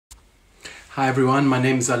Hi everyone, my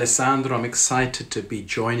name is Alessandro. I'm excited to be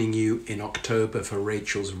joining you in October for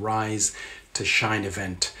Rachel's Rise to Shine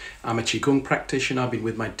event. I'm a Qigong practitioner. I've been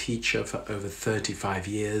with my teacher for over 35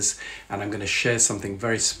 years, and I'm going to share something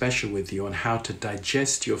very special with you on how to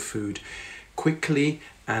digest your food quickly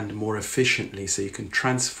and more efficiently so you can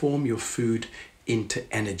transform your food into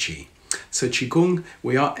energy. So Qigong,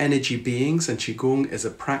 we are energy beings, and Qigong is a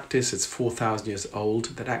practice, it's 4,000 years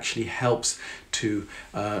old, that actually helps to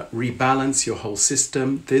rebalance your whole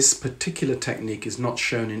system. This particular technique is not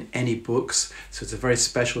shown in any books, so it's a very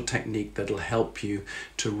special technique that'll help you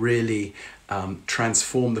to really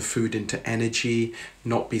transform the food into energy,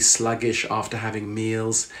 not be sluggish after having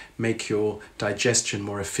meals, make your digestion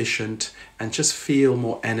more efficient, and just feel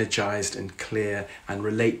more energized and clear and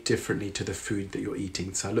relate differently to the food that you're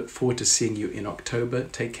eating. So I look forward to seeing you in October.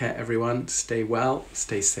 Take care, everyone. Stay well,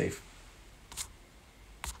 stay safe.